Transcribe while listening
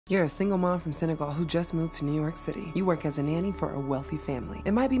You're a single mom from Senegal who just moved to New York City. You work as a nanny for a wealthy family.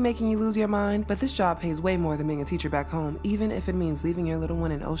 It might be making you lose your mind, but this job pays way more than being a teacher back home, even if it means leaving your little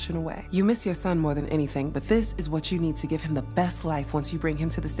one an ocean away. You miss your son more than anything, but this is what you need to give him the best life once you bring him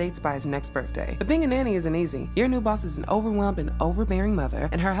to the States by his next birthday. But being a nanny isn't easy. Your new boss is an overwhelmed and overbearing mother,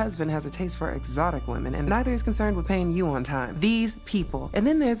 and her husband has a taste for exotic women, and neither is concerned with paying you on time. These people. And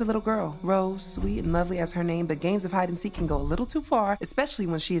then there's a little girl, Rose, sweet and lovely as her name, but games of hide and seek can go a little too far, especially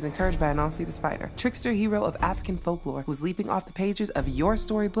when she is encouraged by Nancy the spider, trickster hero of African folklore, who's leaping off the pages of your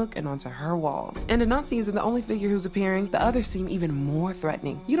storybook and onto her walls. And Anansi isn't the only figure who's appearing. The others seem even more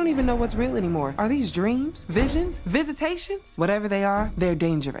threatening. You don't even know what's real anymore. Are these dreams? Visions? Visitations? Whatever they are, they're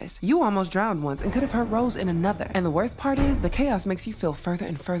dangerous. You almost drowned once and could have hurt Rose in another. And the worst part is, the chaos makes you feel further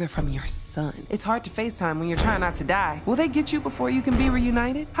and further from your son. It's hard to FaceTime when you're trying not to die. Will they get you before you can be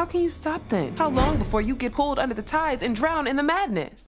reunited? How can you stop them? How long before you get pulled under the tides and drown in the madness?